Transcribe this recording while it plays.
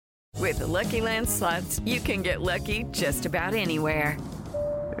With the Lucky Land Slots, you can get lucky just about anywhere.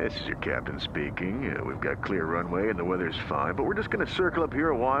 This is your captain speaking. We've got clear runway and the weather's fine, but we're just going to circle up here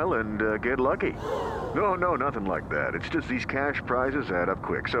a while and get lucky. No, nothing like that. It's just these cash prizes add up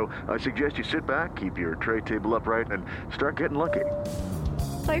quick. So I suggest you sit back, keep your tray table upright, and start getting lucky.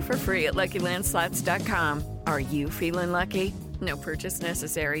 Play for free at LuckyLandSlots.com. Are you feeling lucky? No purchase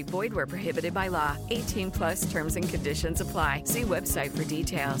necessary. Void where prohibited by law. 18+ terms and conditions apply. See website for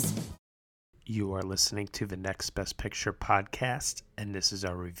details. You are listening to the Next Best Picture podcast, and this is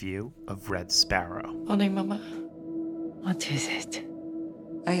our review of Red Sparrow. Honey, Mama, what is it?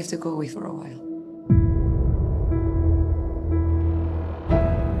 I have to go away for a while.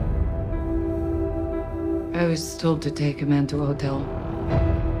 I was told to take a man to a hotel.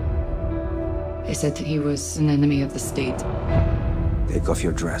 They said he was an enemy of the state. Take off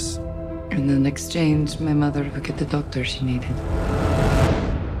your dress. And in exchange, my mother would get the doctor she needed.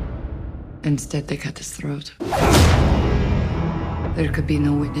 Instead, they cut his throat. There could be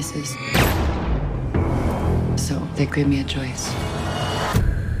no witnesses. So they gave me a choice.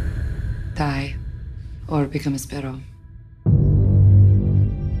 Die or become a sparrow.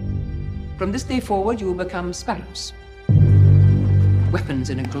 From this day forward, you will become sparrows. Weapons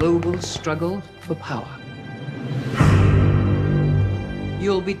in a global struggle for power.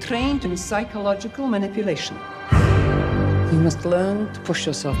 You'll be trained in psychological manipulation. You must learn to push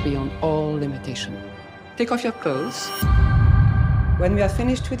yourself beyond all limitation. Take off your clothes. When we are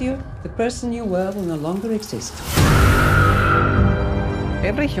finished with you, the person you were will no longer exist.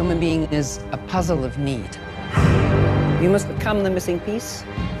 Every human being is a puzzle of need. You must become the missing piece,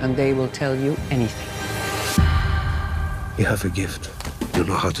 and they will tell you anything. You have a gift. You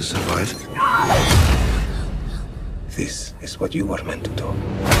know how to survive. This is what you were meant to do.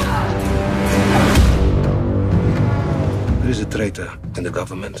 There is a traitor in the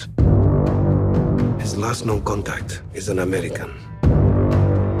government. His last known contact is an American.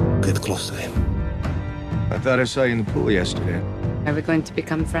 Get close to him. I thought I saw you in the pool yesterday. Are we going to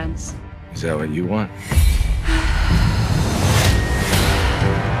become friends? Is that what you want?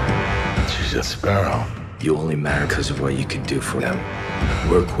 She's a sparrow. You only matter because of what you can do for them.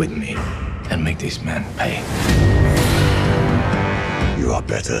 Work with me and make these men pay. You are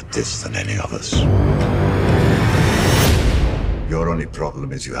better at this than any of us. Your only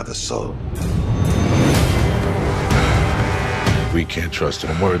problem is you have a soul. We can't trust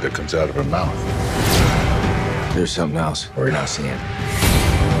a word that comes out of her mouth. There's something else we're not seeing.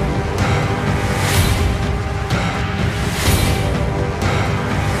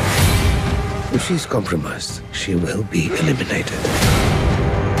 If she's compromised, she will be eliminated.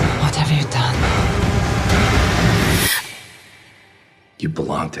 What have you done? You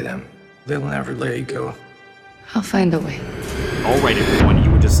belong to them. They'll never let you go. I'll find a way. All right, everyone, you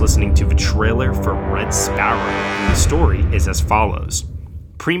were just listening to the trailer for Red Sparrow. The story is as follows.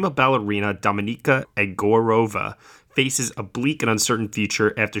 Prima ballerina Dominika Egorova faces a bleak and uncertain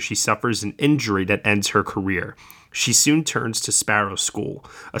future after she suffers an injury that ends her career. She soon turns to Sparrow School,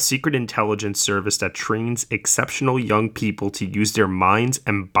 a secret intelligence service that trains exceptional young people to use their minds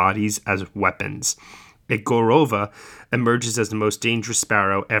and bodies as weapons. Egorova emerges as the most dangerous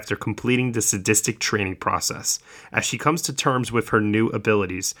sparrow after completing the sadistic training process. As she comes to terms with her new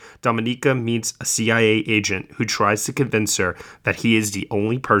abilities, Dominika meets a CIA agent who tries to convince her that he is the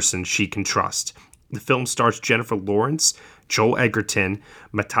only person she can trust. The film stars Jennifer Lawrence, Joel Edgerton,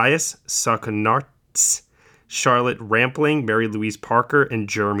 Matthias Sarkonarts, Charlotte Rampling, Mary Louise Parker, and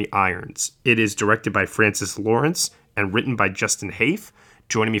Jeremy Irons. It is directed by Francis Lawrence and written by Justin Haith.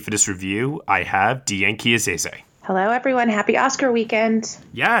 Joining me for this review, I have Deanne Chiazese. Hello, everyone. Happy Oscar weekend.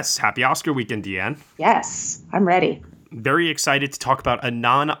 Yes, happy Oscar weekend, Deanne. Yes, I'm ready. Very excited to talk about a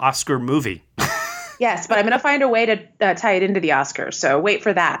non-Oscar movie. Yes, but I'm going to find a way to tie it into the Oscars, so wait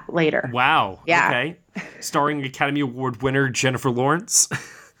for that later. Wow. Yeah. Okay. Starring Academy Award winner Jennifer Lawrence.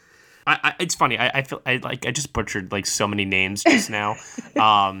 It's funny. I feel I just butchered like so many names just now.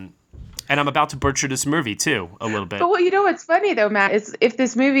 And I'm about to butcher this movie, too, a little bit. But well, you know what's funny, though, Matt, is if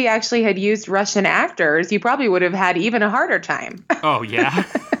this movie actually had used Russian actors, you probably would have had even a harder time. Oh, yeah?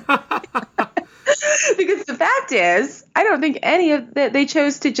 Because the fact is, I don't think any of that they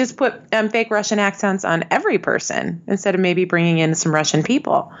chose to just put fake Russian accents on every person instead of maybe bringing in some Russian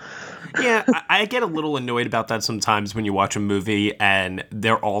people. Yeah, I get a little annoyed about that sometimes when you watch a movie and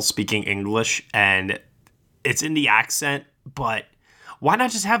they're all speaking English and it's in the accent, but why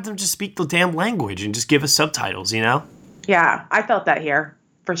not just have them just speak the damn language and just give us subtitles, you know? Yeah, I felt that here,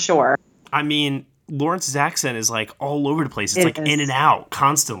 for sure. I mean, Lawrence's accent is like all over the place. It's like in and out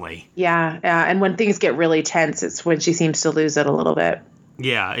constantly. Yeah, and when things get really tense, it's when she seems to lose it a little bit.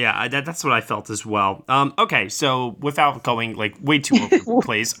 Yeah, that's what I felt as well. Okay, so without going like way too over the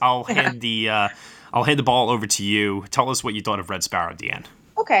place, I'll hand the ball over to you. Tell us what you thought of Red Sparrow, Deanne.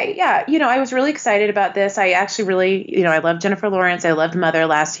 Okay, yeah. I was really excited about this. I actually really, I loved Jennifer Lawrence. I loved Mother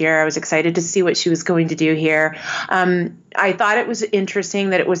last year. I was excited to see what she was going to do here. I thought it was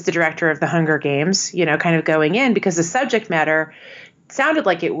interesting that it was the director of The Hunger Games, kind of going in, because the subject matter sounded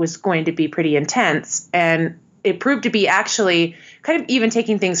like it was going to be pretty intense. And it proved to be actually kind of even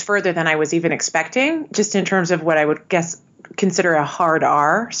taking things further than I was even expecting, just in terms of what I would consider a hard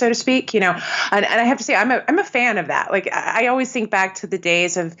R, so to speak, and I have to say I'm a fan of that. Like, I always think back to the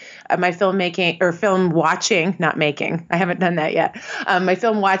days of my filmmaking or film watching, not making. I haven't done that yet. My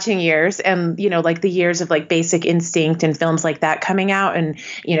film watching years, and like the years of like Basic Instinct and films like that coming out, and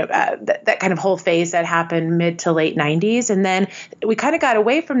that kind of whole phase that happened mid to late 90s, and then we kind of got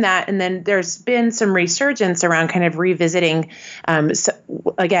away from that, and then there's been some resurgence around kind of revisiting,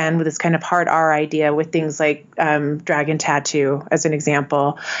 again with this kind of hard R idea with things like Dragon Tattoo as an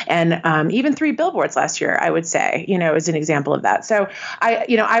example, and even 3 Billboards last year, I would say, is an example of that. So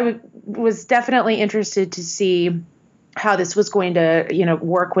I was definitely interested to see how this was going to,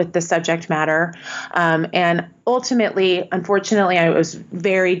 work with the subject matter. And ultimately, unfortunately, I was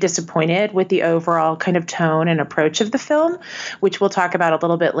very disappointed with the overall kind of tone and approach of the film, which we'll talk about a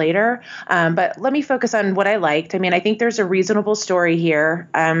little bit later. But let me focus on what I liked. I mean, I think there's a reasonable story here.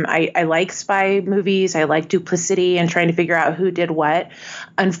 I like spy movies. I like duplicity and trying to figure out who did what.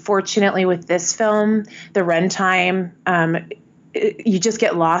 Unfortunately, with this film, the runtime, you just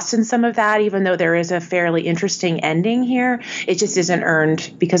get lost in some of that, even though there is a fairly interesting ending here. It just isn't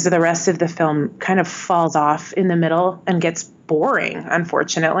earned because the rest of the film kind of falls off in the middle and gets boring,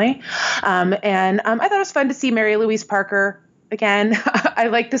 unfortunately. And I thought it was fun to see Mary Louise Parker again. I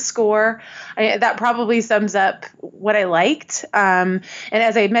like the score. That probably sums up what I liked. And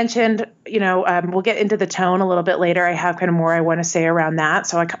as I mentioned, we'll get into the tone a little bit later. I have kind of more I want to say around that,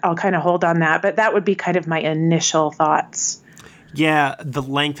 so I'll kind of hold on that. But that would be kind of my initial thoughts. Yeah, the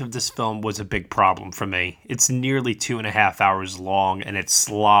length of this film was a big problem for me. It's nearly 2.5 hours long, and it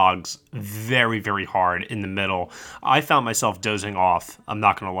slogs very, very hard in the middle. I found myself dozing off, I'm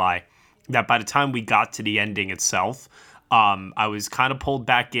not going to lie. That by the time we got to the ending itself, I was kind of pulled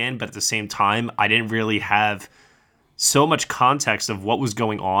back in, but at the same time, I didn't really have so much context of what was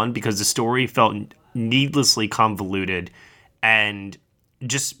going on because the story felt needlessly convoluted and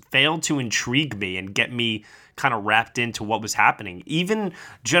just failed to intrigue me and get me kind of wrapped into what was happening. Even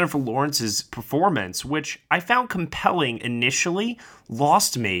Jennifer Lawrence's performance, which I found compelling initially,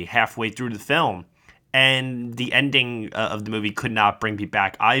 lost me halfway through the film. And the ending of the movie could not bring me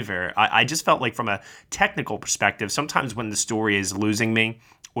back either. I just felt like from a technical perspective, sometimes when the story is losing me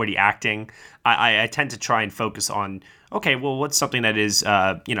or the acting, I tend to try and focus on, okay, well, what's something that is,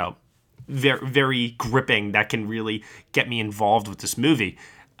 very, very gripping that can really get me involved with this movie.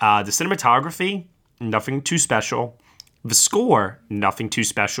 The cinematography, nothing too special. The score, nothing too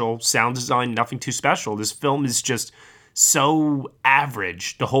special. Sound design, nothing too special. This film is just so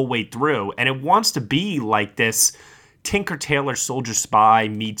average the whole way through. And it wants to be like this Tinker Tailor Soldier Spy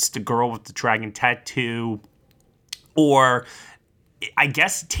meets The Girl with the Dragon Tattoo. Or I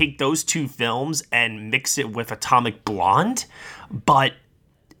guess take those two films and mix it with Atomic Blonde. But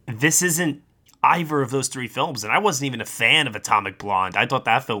this isn't either of those 3 films, and I wasn't even a fan of Atomic Blonde. I thought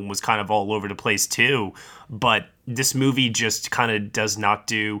that film was kind of all over the place too, but this movie just kind of does not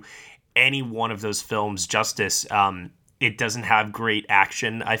do any one of those films justice. It doesn't have great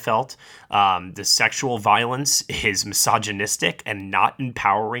action, I felt. The sexual violence is misogynistic and not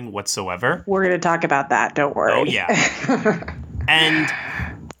empowering whatsoever. We're going to talk about that, don't worry. Oh, yeah. And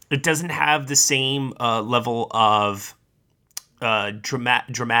it doesn't have the same level of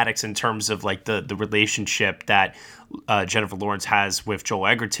dramatics in terms of like the relationship that Jennifer Lawrence has with Joel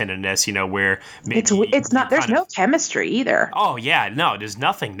Edgerton in this, where it's not, there's no chemistry either. Oh yeah, no, there's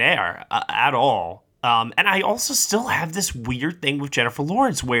nothing there at all. And I also still have this weird thing with Jennifer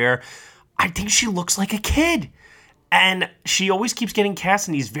Lawrence where I think she looks like a kid. And she always keeps getting cast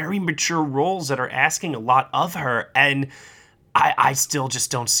in these very mature roles that are asking a lot of her. And I still just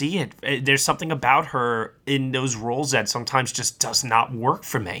don't see it. There's something about her in those roles that sometimes just does not work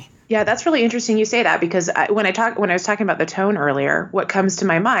for me. Yeah, that's really interesting you say that, because when I was talking about the tone earlier, what comes to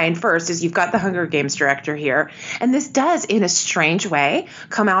my mind first is you've got the Hunger Games director here, and this does, in a strange way,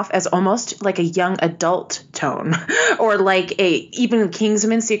 come off as almost like a young adult tone, or like even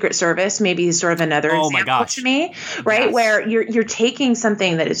Kingsman Secret Service, maybe sort of another example to me, right? Yes. Where you're taking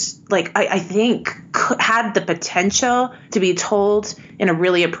something that is like I think had the potential to be told in a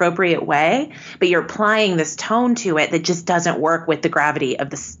really appropriate way, but you're applying this tone to it that just doesn't work with the gravity of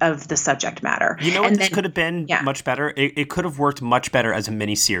the subject matter. You know what this could have been much better? It could have worked much better as a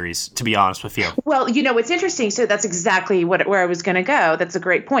miniseries, to be honest with you. Well, it's interesting. So that's exactly where I was going to go. That's a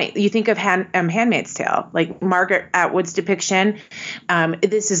great point. You think of Handmaid's Tale, like Margaret Atwood's depiction.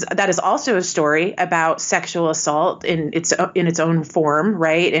 That is also a story about sexual assault in its own form,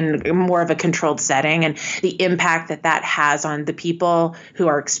 right? In more of a controlled setting, and the impact that has on the people who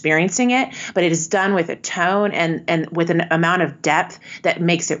are experiencing it. But it is done with a tone and with an amount of depth that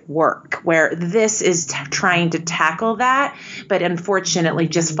makes it work, where this is trying to tackle that, but unfortunately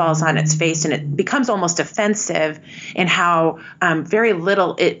just falls on its face, and it becomes almost offensive in how very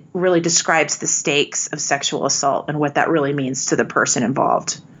little it really describes the stakes of sexual assault and what that really means to the person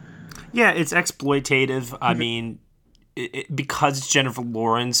involved. Yeah, it's exploitative. I mean, because it's Jennifer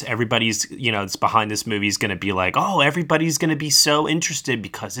Lawrence, everybody's, that's behind this movie is going to be like, oh, everybody's going to be so interested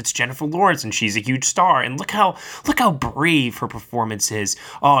because it's Jennifer Lawrence and she's a huge star. And look how brave her performance is.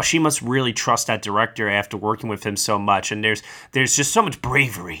 Oh, she must really trust that director after working with him so much. And there's just so much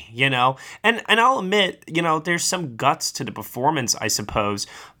bravery, And I'll admit, there's some guts to the performance, I suppose.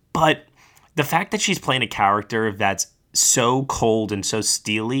 But the fact that she's playing a character that's so cold and so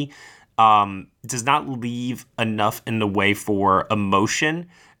steely does not leave enough in the way for emotion.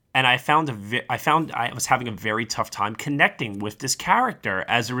 And I was having a very tough time connecting with this character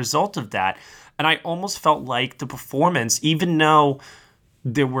as a result of that. And I almost felt like the performance, even though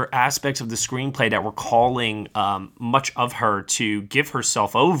there were aspects of the screenplay that were calling much of her to give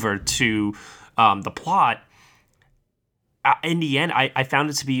herself over to the plot, in the end, I found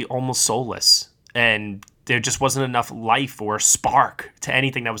it to be almost soulless. And there just wasn't enough life or spark to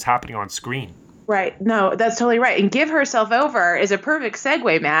anything that was happening on screen. Right. No, that's totally right. And give herself over is a perfect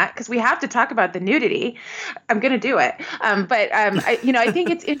segue, Matt, because we have to talk about the nudity. I'm going to do it. I think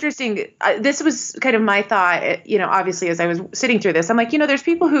it's interesting. This was kind of my thought, obviously, as I was sitting through this, I'm like, there's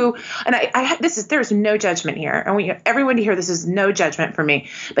people who, and there's no judgment here. I want everyone to hear this is no judgment for me,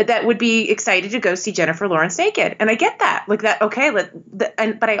 but that would be excited to go see Jennifer Lawrence naked. And I get that. Like that. Okay.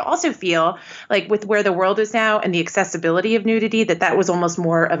 But I also feel like with where the world is now and the accessibility of nudity, that was almost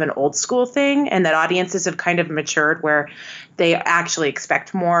more of an old school thing. And that audiences have kind of matured where they actually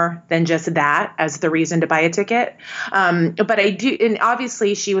expect more than just that as the reason to buy a ticket. But I do, and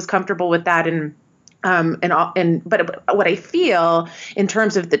obviously she was comfortable with that, but what I feel in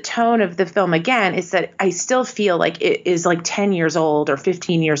terms of the tone of the film again is that I still feel like it is like 10 years old or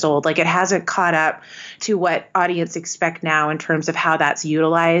 15 years old. Like it hasn't caught up to what audience expect now in terms of how that's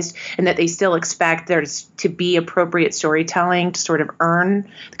utilized, and that they still expect there to be appropriate storytelling to sort of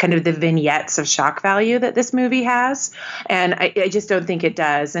earn kind of the vignettes of shock value that this movie has. And I just don't think it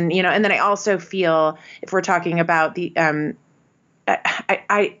does. And, and then I also feel if we're talking about the,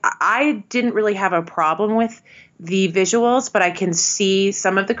 I didn't really have a problem with the visuals, but I can see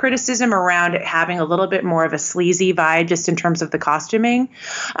some of the criticism around it having a little bit more of a sleazy vibe just in terms of the costuming.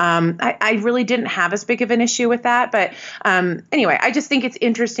 I really didn't have as big of an issue with that. But anyway, I just think it's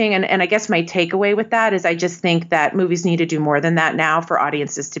interesting. And I guess my takeaway with that is I just think that movies need to do more than that now for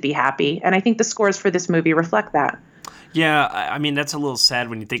audiences to be happy. And I think the scores for this movie reflect that. Yeah, I mean, that's a little sad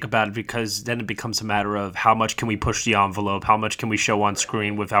when you think about it, because then it becomes a matter of how much can we push the envelope, how much can we show on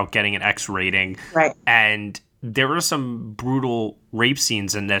screen without getting an X rating. Right. And there are some brutal rape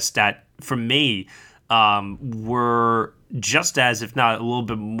scenes in this that, for me, were just as, if not a little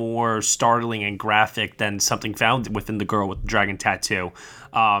bit more startling and graphic than something found within The Girl with the Dragon Tattoo.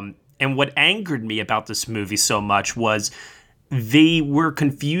 And what angered me about this movie so much was they were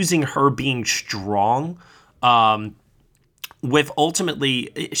confusing her being strong with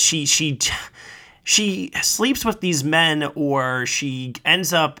ultimately she sleeps with these men, or she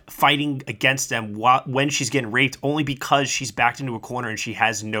ends up fighting against them when she's getting raped, only because she's backed into a corner and she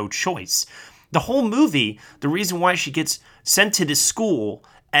has no choice. The whole movie, the reason why she gets sent to this school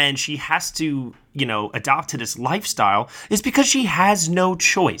and she has to, adopt to this lifestyle is because she has no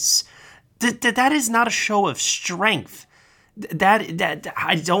choice. That is not a show of strength. That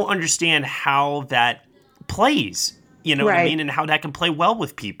I don't understand how that plays. You know what I mean? And how that can play well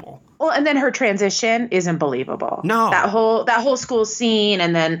with people. Well, and then her transition isn't believable. No. That whole school scene,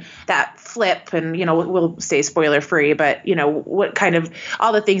 and then that flip, and, we'll stay spoiler free, but, what kind of,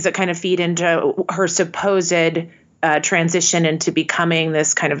 all the things that kind of feed into her supposed transition into becoming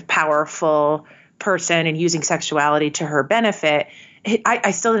this kind of powerful person and using sexuality to her benefit. I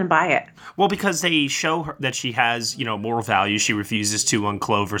still didn't buy it. Well, because they show her that she has, moral values. She refuses to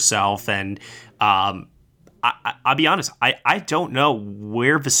unclothe herself, and, I'll be honest, I don't know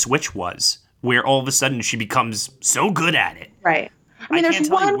where the switch was, where all of a sudden she becomes so good at it. Right. I mean, there's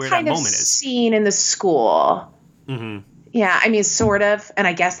one kind of scene in the school. Mm-hmm. Yeah, I mean, sort of, and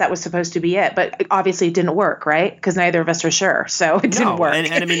I guess that was supposed to be it, but obviously it didn't work, right? Because neither of us are sure, so it didn't work.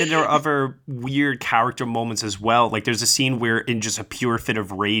 And I mean, there are other weird character moments as well. Like, there's a scene where, in just a pure fit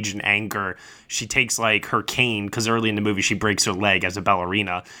of rage and anger, she takes, like, her cane, because early in the movie she breaks her leg as a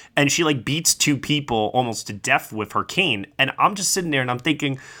ballerina, and she, like, beats two people almost to death with her cane, and I'm just sitting there and I'm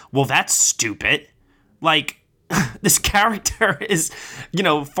thinking, well, that's stupid. Like, this character is,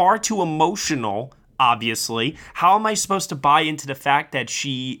 far too emotional. Obviously, how am I supposed to buy into the fact that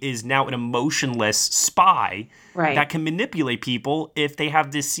she is now an emotionless spy that can manipulate people if they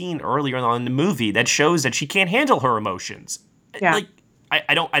have this scene earlier on in the movie that shows that she can't handle her emotions? Yeah. Like,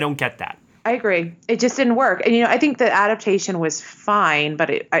 I don't get that. I agree. It just didn't work. And, I think the adaptation was fine,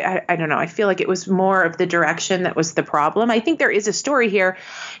 but I don't know. I feel like it was more of the direction that was the problem. I think there is a story here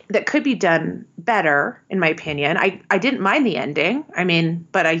that could be done better, in my opinion. I didn't mind the ending. I mean,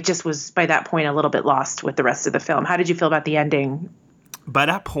 but I just was, by that point, a little bit lost with the rest of the film. How did you feel about the ending? By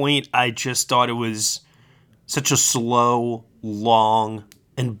that point, I just thought it was such a slow, long,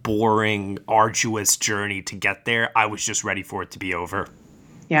 and boring, arduous journey to get there. I was just ready for it to be over.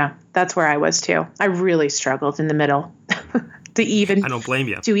 Yeah, that's where I was too. I really struggled in the middle I don't blame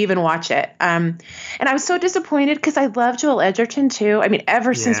you. To even watch it. And I was so disappointed because I love Joel Edgerton too. I mean,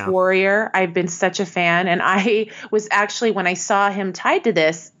 ever since Warrior, I've been such a fan. And I was actually, when I saw him tied to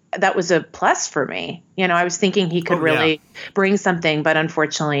this, that was a plus for me. I was thinking he could really bring something, but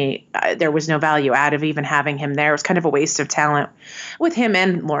unfortunately there was no value out of even having him there. It was kind of a waste of talent with him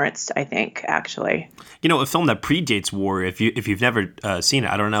and Lawrence, I think, actually. A film that predates Warrior, if you've never seen it,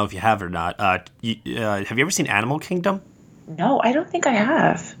 I don't know if you have or not. Have you ever seen Animal Kingdom? No, I don't think I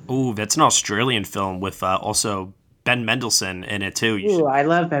have. Ooh, that's an Australian film with also Ben Mendelsohn in it too. Ooh, I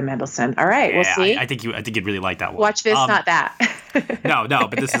love Ben Mendelsohn. All right, we'll see. I think you'd really like that one. Watch this, not that. No,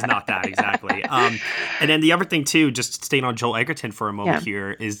 but this is not that exactly. And then the other thing too, just staying on Joel Edgerton for a moment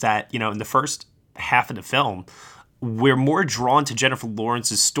here, is that in the first half of the film, we're more drawn to Jennifer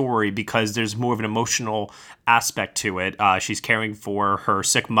Lawrence's story because there's more of an emotional aspect to it. She's caring for her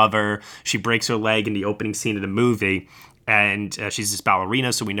sick mother. She breaks her leg in the opening scene of the movie. And she's this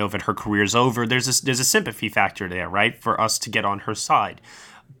ballerina, so we know that her career's over. There's a sympathy factor there, right, for us to get on her side.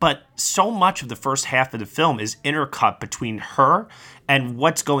 But so much of the first half of the film is intercut between her and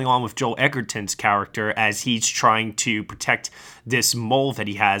what's going on with Joel Edgerton's character as he's trying to protect this mole that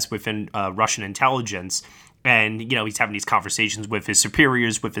he has within Russian intelligence. And, he's having these conversations with his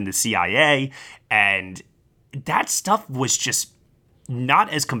superiors within the CIA. And that stuff was just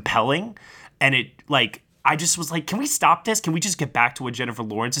not as compelling. And it, I just was like, can we stop this? Can we just get back to what Jennifer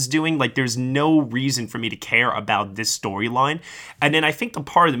Lawrence is doing? There's no reason for me to care about this storyline. And then I think the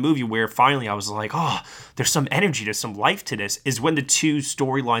part of the movie where finally I was like, oh, there's some energy, there's some life to this, is when the two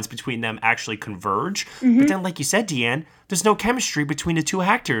storylines between them actually converge. Mm-hmm. But then, like you said, Deanne, there's no chemistry between the two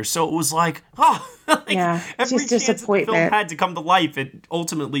actors. So it was like, every chance the film had to come to life, it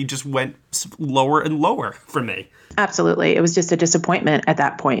ultimately just went lower and lower for me. Absolutely. It was just a disappointment at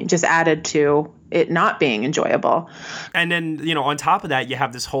that point, just added to it not being enjoyable. And then, on top of that, you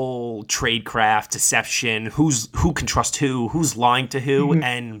have this whole tradecraft, deception, who can trust who's lying to who. Mm-hmm.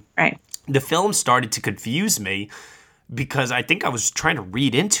 And the film started to confuse me because I think I was trying to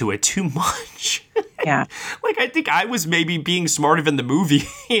read into it too much. Yeah. I think I was maybe being smarter than the movie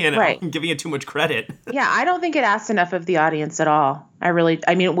and giving it too much credit. Yeah, I don't think it asked enough of the audience at all.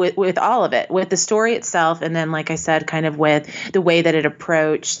 With all of it, with the story itself, and then, like I said, kind of with the way that it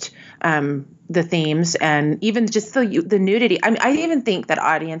approached the themes and even just the nudity. I even think that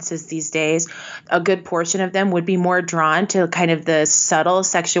audiences these days, a good portion of them would be more drawn to kind of the subtle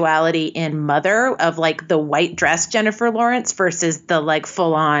sexuality in Mother of the white dress Jennifer Lawrence versus the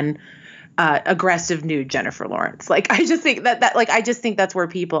full on aggressive nude Jennifer Lawrence. I just think I just think that's where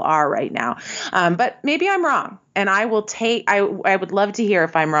people are right now. But maybe I'm wrong, and I would love to hear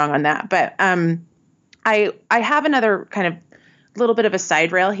if I'm wrong on that. But I have another kind of little bit of a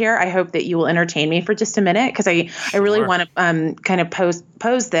side rail here. I hope that you will entertain me for just a minute, because I really want to kind of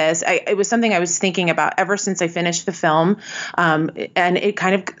pose this. It was something I was thinking about ever since I finished the film, and it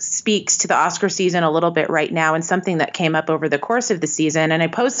kind of speaks to the Oscar season a little bit right now, and something that came up over the course of the season. And I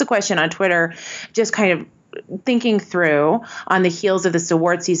posed the question on Twitter, just kind of thinking through on the heels of this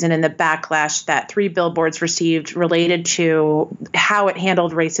award season and the backlash that 3 Billboards received related to how it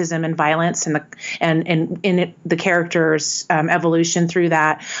handled racism and violence and the character's evolution through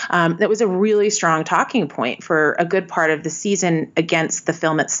that. That was a really strong talking point for a good part of the season against the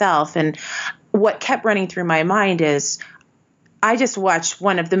film itself. And what kept running through my mind is, I just watched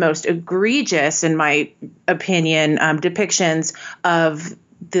one of the most egregious, in my opinion, depictions of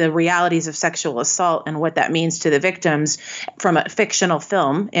the realities of sexual assault and what that means to the victims from a fictional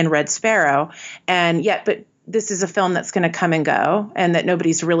film in Red Sparrow. But this is a film that's going to come and go, and that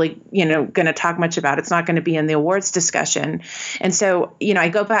nobody's really, going to talk much about. It's not going to be in the awards discussion. And so, I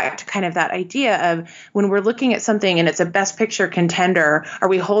go back to kind of that idea of when we're looking at something and it's a Best Picture contender, are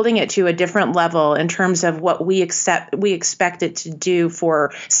we holding it to a different level in terms of what we expect it to do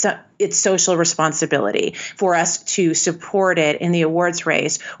for its social responsibility, for us to support it in the awards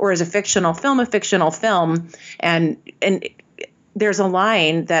race, or is a fictional film, and there's a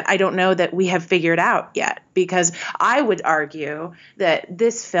line that I don't know that we have figured out yet, because I would argue that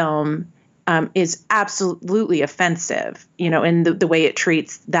this film is absolutely offensive, in the way it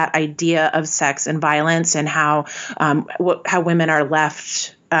treats that idea of sex and violence, and how women are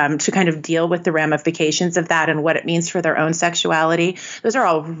left to kind of deal with the ramifications of that and what it means for their own sexuality. Those are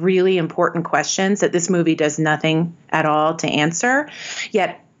all really important questions that this movie does nothing at all to answer.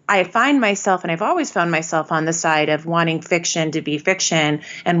 Yet I find myself, and I've always found myself, on the side of wanting fiction to be fiction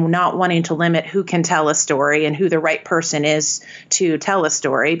and not wanting to limit who can tell a story and who the right person is to tell a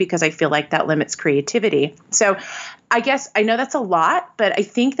story, because I feel like that limits creativity. So I guess I know that's a lot, but I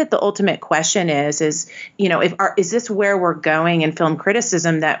think that the ultimate question is is this where we're going in film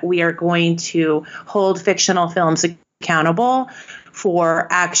criticism, that we are going to hold fictional films accountable for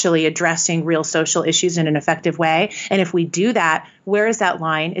actually addressing real social issues in an effective way? And if we do that, where is that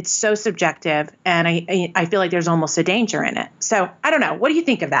line? It's so subjective, and I feel like there's almost a danger in it. So I don't know. What do you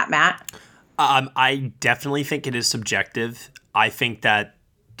think of that, Matt? I definitely think it is subjective. I think that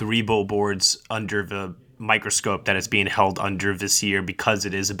Three Billboards Under the Microscope that is being held under this year, because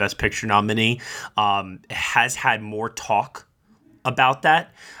it is a Best Picture nominee, has had more talk about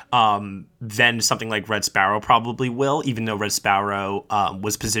that than something like Red Sparrow probably will, even though Red Sparrow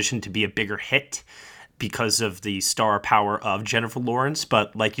was positioned to be a bigger hit because of the star power of Jennifer Lawrence.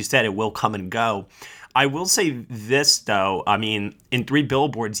 But like you said, it will come and go. I will say this, though. I mean, in Three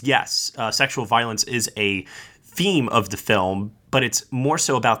Billboards, yes, sexual violence is a theme of the film, but it's more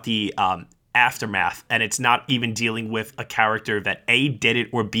so about the aftermath, and it's not even dealing with a character that A, did it,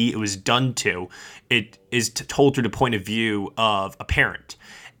 or B, it was done to. It is told through the point of view of a parent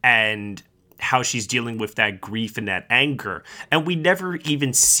and how she's dealing with that grief and that anger. And we never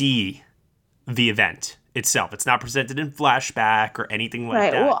even see the event itself. It's not presented in flashback or anything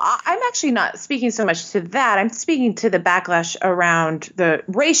like that. Well, I'm actually not speaking so much to that. I'm speaking to the backlash around the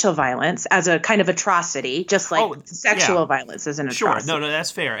racial violence as a kind of atrocity, just like sexual violence is an atrocity. Sure. No,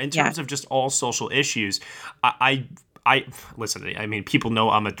 that's fair. In terms of just all social issues, I listen, I mean, people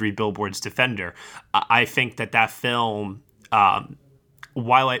know I'm a Three Billboards defender. I think that film,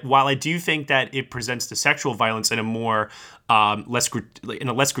 while I do think that it presents the sexual violence in a more less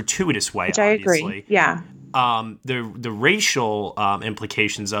gratuitous way, which I agree. Yeah. The racial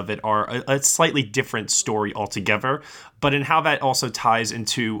implications of it are a slightly different story altogether. But in how that also ties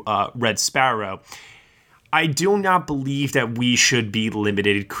into Red Sparrow, I do not believe that we should be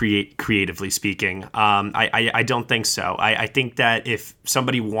limited creatively speaking. I don't think so. I think that if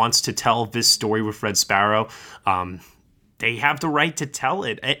somebody wants to tell this story with Red Sparrow, they have the right to tell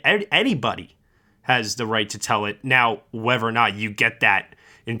it. Anybody has the right to tell it. Now, whether or not you get that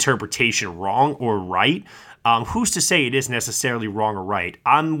interpretation wrong or right, who's to say it is necessarily wrong or right?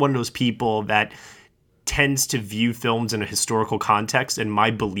 I'm one of those people that tends to view films in a historical context, and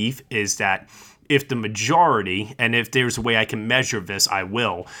my belief is that if the majority, and if there's a way I can measure this, I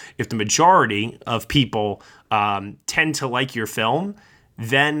will, if the majority of people tend to like your film,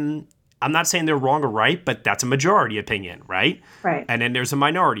 then I'm not saying they're wrong or right, but that's a majority opinion, right? Right. And then there's a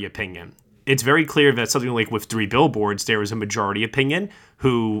minority opinion. It's very clear that something like with Three Billboards, there is a majority opinion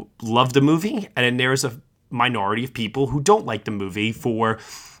who love the movie, and then there's a minority of people who don't like the movie for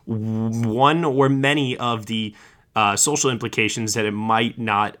one or many of the social implications that it might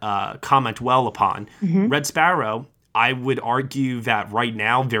not comment well upon. Mm-hmm. Red Sparrow, I would argue that right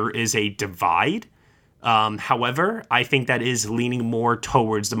now there is a divide. However, I think that is leaning more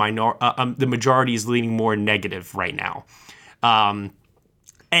towards the majority is leaning more negative right now.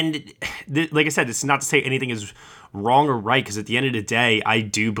 Like I said, it's not to say anything is wrong or right, because at the end of the day, I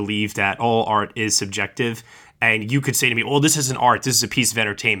do believe that all art is subjective. And you could say to me, well, this isn't art, this is a piece of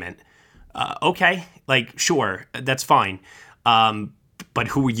entertainment. Okay, like, sure, that's fine. But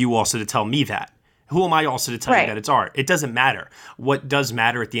who are you also to tell me that? Who am I also to tell you that it's art? It doesn't matter. What does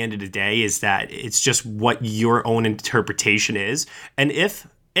matter at the end of the day is that it's just what your own interpretation is. And if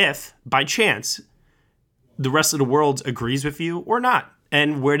by chance, the rest of the world agrees with you or not,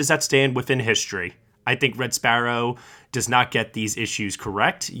 and where does that stand within history? I think Red Sparrow does not get these issues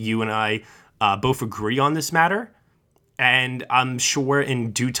correct. You and I both agree on this matter. And I'm sure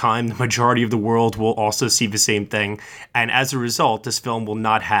in due time, the majority of the world will also see the same thing. And as a result, this film will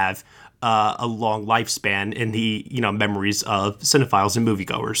not have a long lifespan in the memories of cinephiles and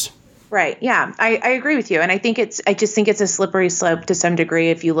moviegoers. Right. Yeah, I agree with you. And I just think it's a slippery slope to some degree.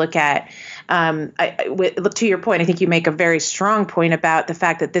 If you look at, to your point, I think you make a very strong point about the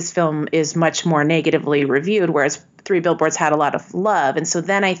fact that this film is much more negatively reviewed, whereas Three Billboards had a lot of love. And so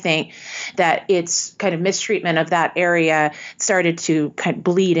then I think that its kind of mistreatment of that area started to kind of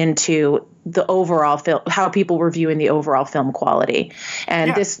bleed into the overall film, how people were viewing the overall film quality.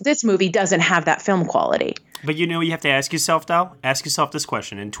 And this movie doesn't have that film quality. But you have to ask yourself, though, this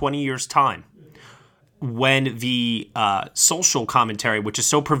question. In 20 years' time, when the social commentary, which is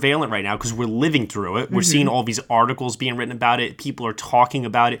so prevalent right now because we're living through it, we're seeing all these articles being written about it, people are talking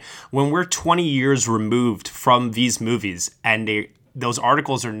about it. When we're 20 years removed from these movies and those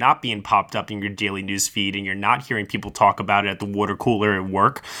articles are not being popped up in your daily news feed and you're not hearing people talk about it at the water cooler at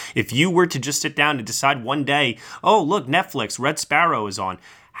work, if you were to just sit down and decide one day, oh, look, Netflix, Red Sparrow is on,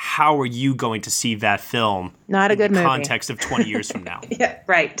 how are you going to see that film not a good in the movie context of 20 years from now? Yeah,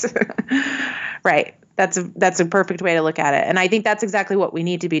 right. Right. That's a perfect way to look at it. And I think that's exactly what we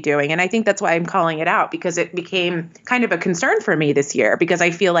need to be doing. And I think that's why I'm calling it out, because it became kind of a concern for me this year, because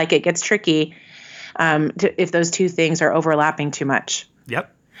I feel like it gets tricky if those two things are overlapping too much.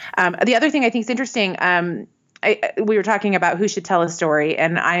 Yep. The other thing I think is interesting, we were talking about who should tell a story,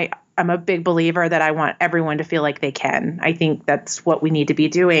 and I'm a big believer that I want everyone to feel like they can. I think that's what we need to be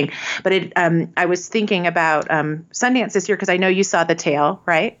doing. But I was thinking about Sundance this year because I know you saw The Tale,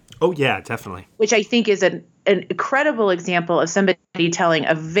 right? Oh, yeah, definitely. Which I think is an incredible example of somebody telling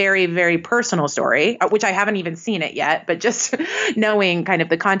a very, very personal story, which I haven't even seen it yet, but just knowing kind of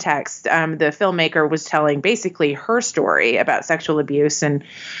the context, the filmmaker was telling basically her story about sexual abuse and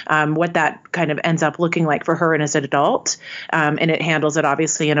what that kind of ends up looking like for her as an adult. And it handles it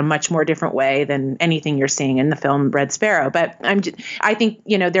obviously in a much more different way than anything you're seeing in the film Red Sparrow. But I think,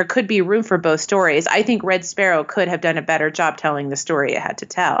 there could be room for both stories. I think Red Sparrow could have done a better job telling the story it had to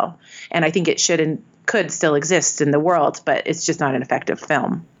tell. And I think it could still exist in the world, but it's just not an effective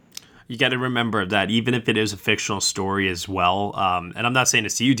film. You got to remember that even if it is a fictional story as well, and I'm not saying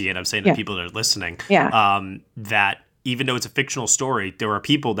it's you, Dean, I'm saying to people that are listening, that even though it's a fictional story, there are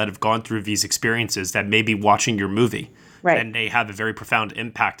people that have gone through these experiences that may be watching your movie. Right. And they have a very profound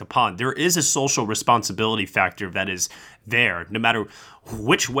impact upon. There is a social responsibility factor that is there, no matter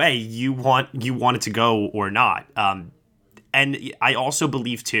which way you want it to go or not. And I also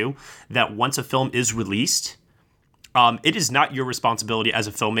believe, too, that once a film is released, it is not your responsibility as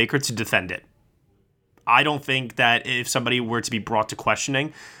a filmmaker to defend it. I don't think that if somebody were to be brought to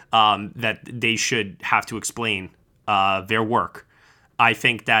questioning, that they should have to explain their work. I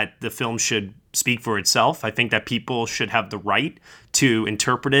think that the film should speak for itself. I think that people should have the right to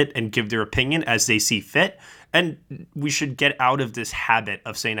interpret it and give their opinion as they see fit. And we should get out of this habit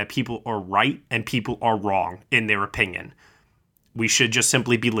of saying that people are right and people are wrong in their opinion. We should just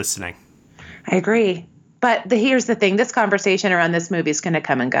simply be listening. I agree. But here's the thing. This conversation around this movie is going to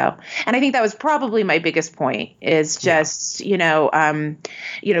come and go. And I think that was probably my biggest point is just,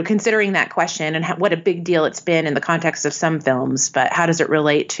 considering that question and what a big deal it's been in the context of some films, but how does it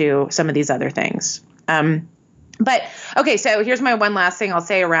relate to some of these other things? But okay, so here's my one last thing I'll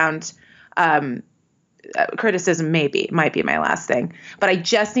say around criticism might be my last thing. But I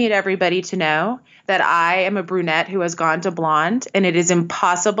just need everybody to know that I am a brunette who has gone to blonde, and it is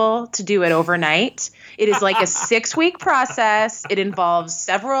impossible to do it overnight. It is like a 6-week process. It involves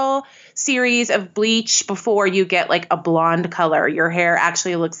several series of bleach before you get like a blonde color. Your hair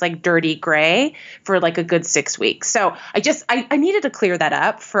actually looks like dirty gray for like a good 6 weeks. So I needed to clear that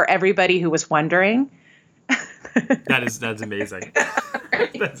up for everybody who was wondering. That's amazing.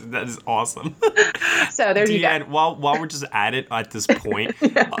 That is awesome. So there you go. And while we're just at it at this point,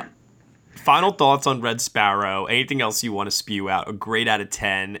 final thoughts on Red Sparrow. Anything else you want to spew out? A grade out of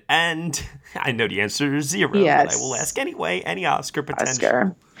 10. And I know the answer is 0, yes. But I will ask anyway. Any Oscar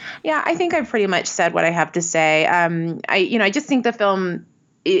potential? Yeah, I think I've pretty much said what I have to say. I just think the film,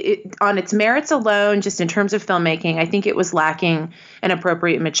 on its merits alone, just in terms of filmmaking, I think it was lacking an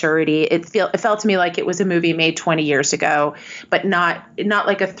appropriate maturity. It felt to me like it was a movie made 20 years ago, but not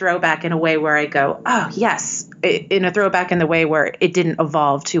like a throwback in a way where I go, oh, yes, in a throwback in the way where it didn't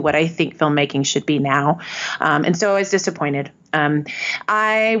evolve to what I think filmmaking should be now. And so I was disappointed.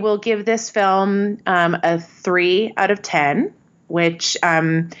 I will give this film a 3 out of 10, which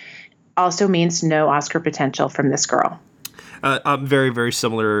also means no Oscar potential from this girl. I'm very, very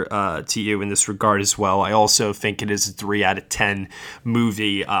similar to you in this regard as well. I also think it is a 3 out of 10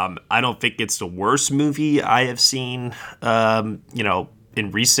 movie. I don't think it's the worst movie I have seen,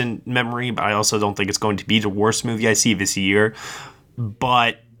 in recent memory, but I also don't think it's going to be the worst movie I see this year.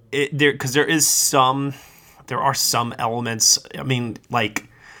 But there are some elements. I mean, like,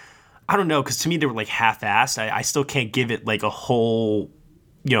 I don't know, because to me they were like half-assed. I still can't give it like a whole,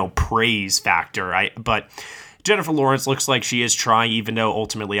 praise factor. But Jennifer Lawrence looks like she is trying, even though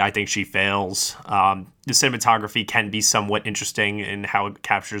ultimately I think she fails. The cinematography can be somewhat interesting in how it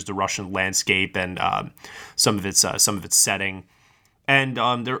captures the Russian landscape and some of its setting. And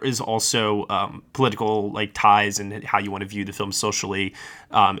there is also political ties and how you want to view the film socially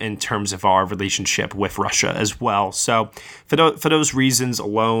in terms of our relationship with Russia as well. So for those reasons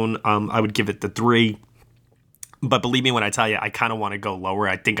alone, I would give it the 3. But believe me when I tell you, I kind of want to go lower.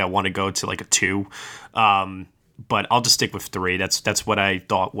 I think I want to go to like a 2. But I'll just stick with 3. That's what I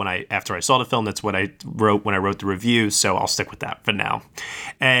thought after I saw the film. That's what I wrote when I wrote the review. So I'll stick with that for now.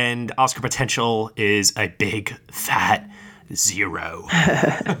 And Oscar potential is a big fat 0.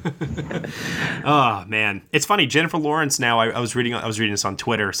 Oh man, it's funny. Jennifer Lawrence now. I was reading this on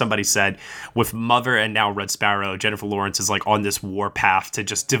Twitter. Somebody said with Mother and now Red Sparrow, Jennifer Lawrence is like on this war path to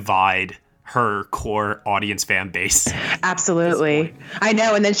just divide her core audience fan base. Absolutely. I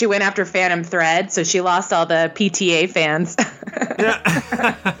know. And then she went after Phantom Thread, so she lost all the PTA fans.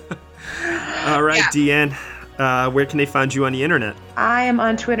 Yeah. All right, yeah. Deanne, where can they find you on the internet? I am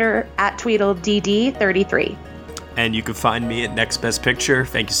on Twitter at TweedleDD33. And you can find me at Next Best Picture.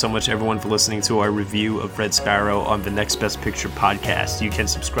 Thank you so much, everyone, for listening to our review of Red Sparrow on the Next Best Picture podcast. You can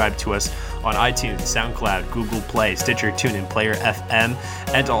subscribe to us on iTunes, SoundCloud, Google Play, Stitcher, TuneIn, Player FM,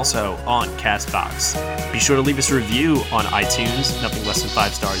 and also on CastBox. Be sure to leave us a review on iTunes. Nothing less than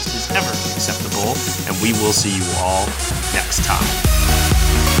 5 stars is ever acceptable. And we will see you all next time.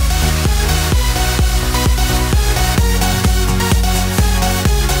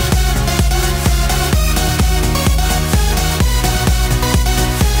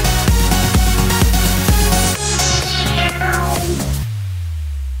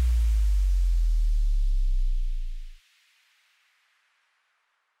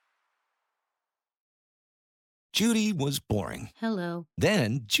 Judy was boring. Hello.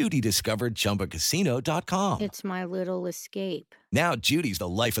 Then Judy discovered ChumbaCasino.com. It's my little escape. Now Judy's the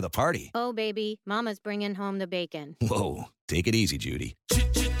life of the party. Oh, baby, mama's bringing home the bacon. Whoa, take it easy, Judy.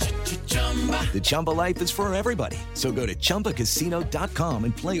 The Chumba life is for everybody. So go to ChumbaCasino.com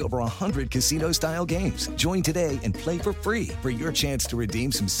and play over 100 casino-style games. Join today and play for free for your chance to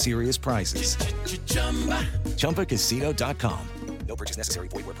redeem some serious prizes. ChumbaCasino.com. No purchase necessary.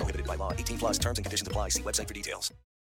 Void where prohibited by law. 18+ terms and conditions apply. See website for details.